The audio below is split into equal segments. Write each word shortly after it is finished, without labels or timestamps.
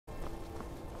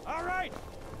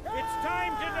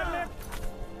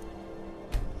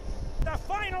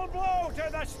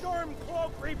the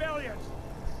Stormcloak Rebellion.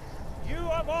 You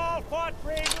have all fought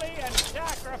bravely and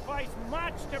sacrificed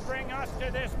much to bring us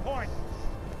to this point.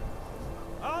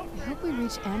 I hope we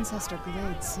reach Ancestor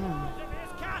Glade soon. In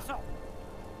his castle.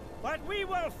 But we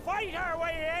will fight our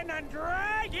way in and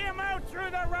drag him out through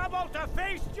the rubble to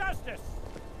face justice.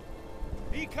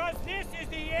 Because this is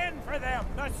the end for them.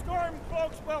 The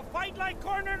Stormcloaks will fight like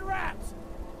cornered rats.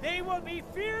 They will be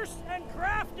fierce and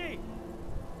crafty.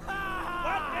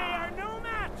 But they are no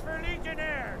match for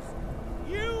Legionnaires.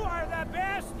 You are the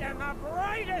best and the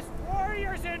brightest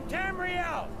warriors in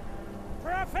Tamriel.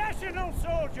 Professional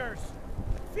soldiers.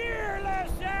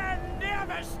 Fearless and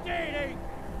devastating.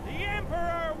 The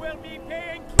Emperor will be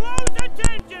paying close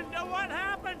attention to what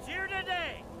happens here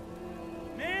today.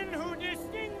 Men who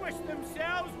distinguish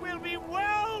themselves will be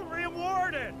well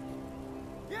rewarded.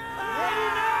 Ready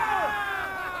now!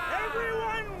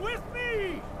 Everyone with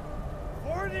me!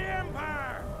 For the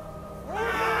Empire! For the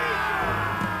Legion!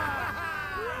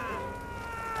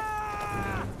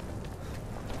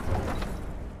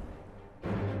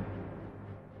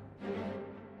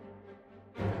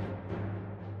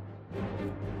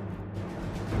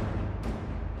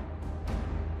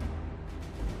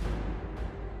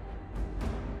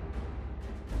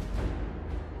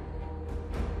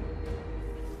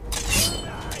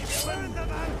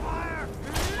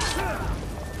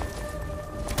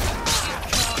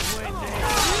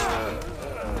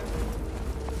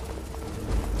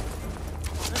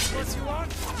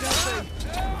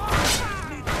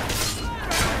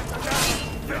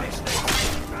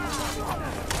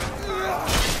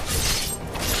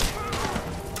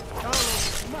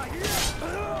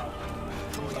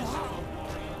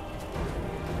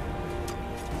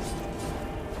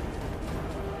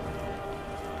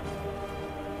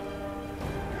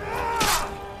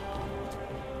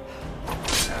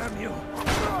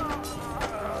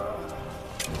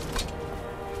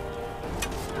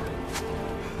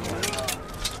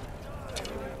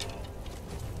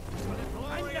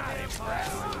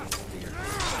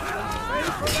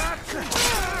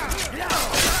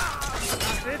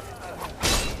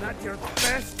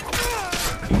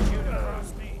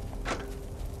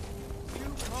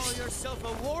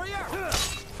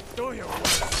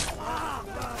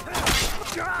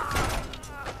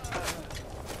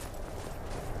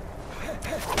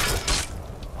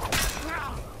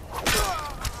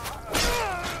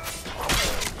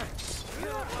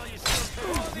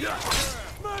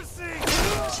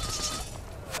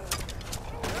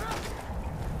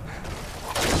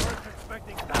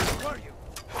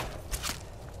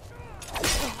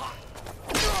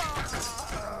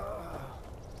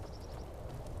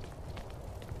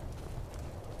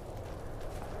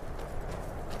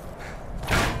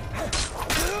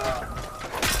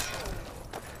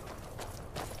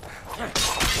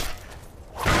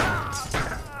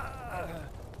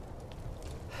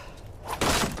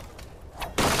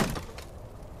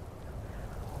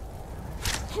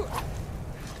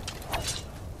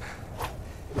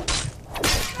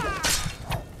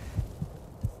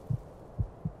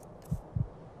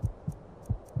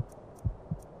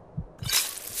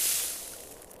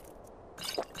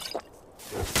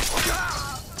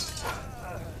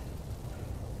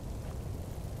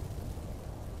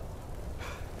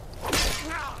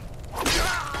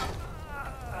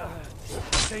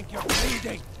 Think you're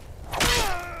bleeding.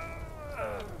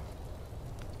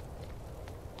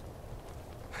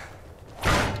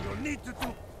 You'll need to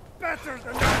do better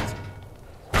than that.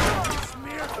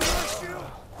 Smear the issue.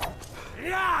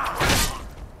 Yeah.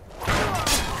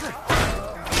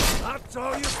 That's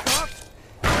all you got.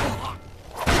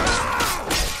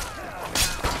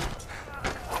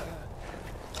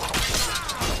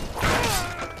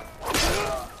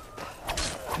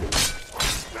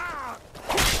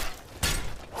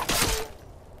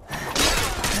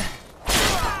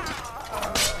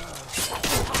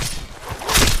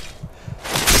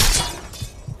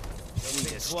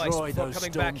 Twice before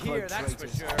coming back here, that's for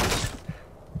sure.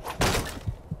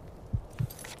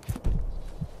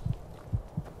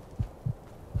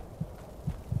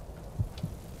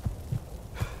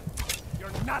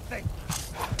 You're nothing.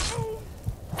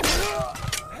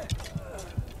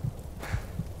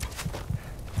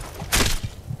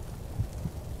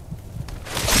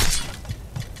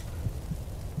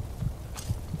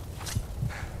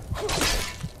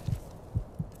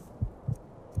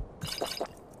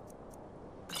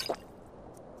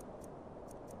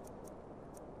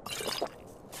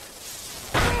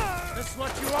 This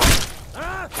what you are?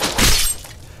 Huh?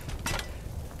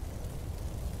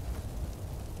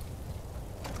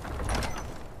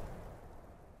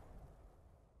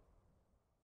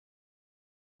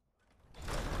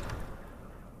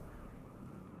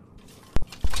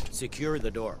 Secure the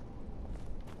door.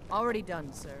 Already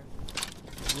done, sir.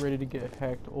 Ready to get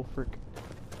hacked, Ulfric.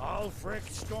 Ulfric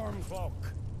Stormcloak.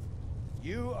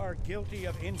 You are guilty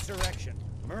of insurrection,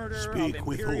 murder Speak of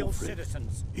with Imperial Ulfric.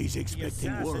 citizens, He's the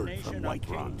expecting word assassination from of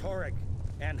Whiterun. King Torek,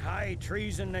 and high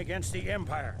treason against the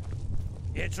Empire.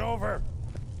 It's over.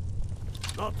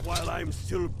 Not while I'm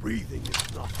still breathing,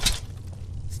 it's not.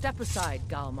 Step aside,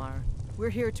 Galmar. We're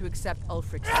here to accept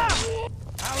Ulfric's.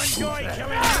 I'll enjoy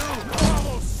killing you. I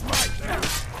will smite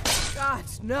you.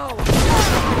 Gods, no!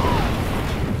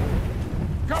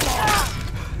 Come on!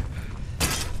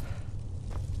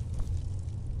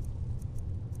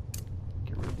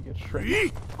 Get ready to get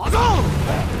Shrek'd.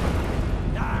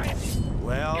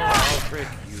 Well, Ulfric,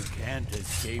 you can't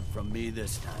escape from me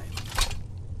this time.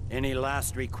 Any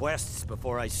last requests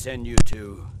before I send you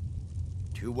to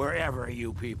wherever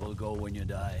you people go when you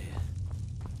die?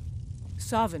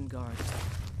 Sovngarde.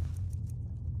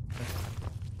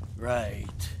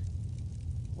 Right.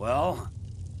 Well?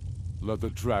 Let the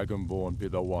Dragonborn be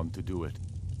the one to do it.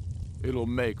 It'll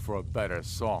make for a better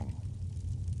song.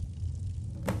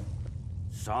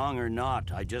 Song or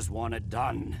not, I just want it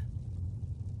done.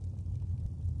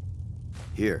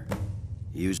 Here,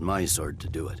 use my sword to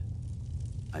do it.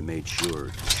 I made sure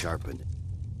to sharpen it.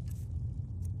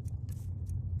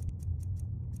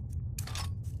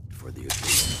 For the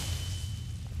occasion.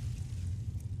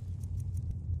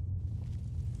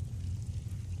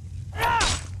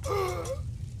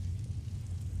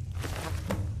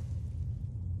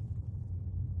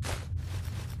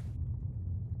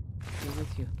 Be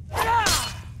with you.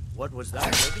 What was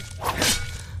that, baby?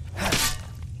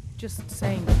 Just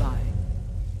saying goodbye.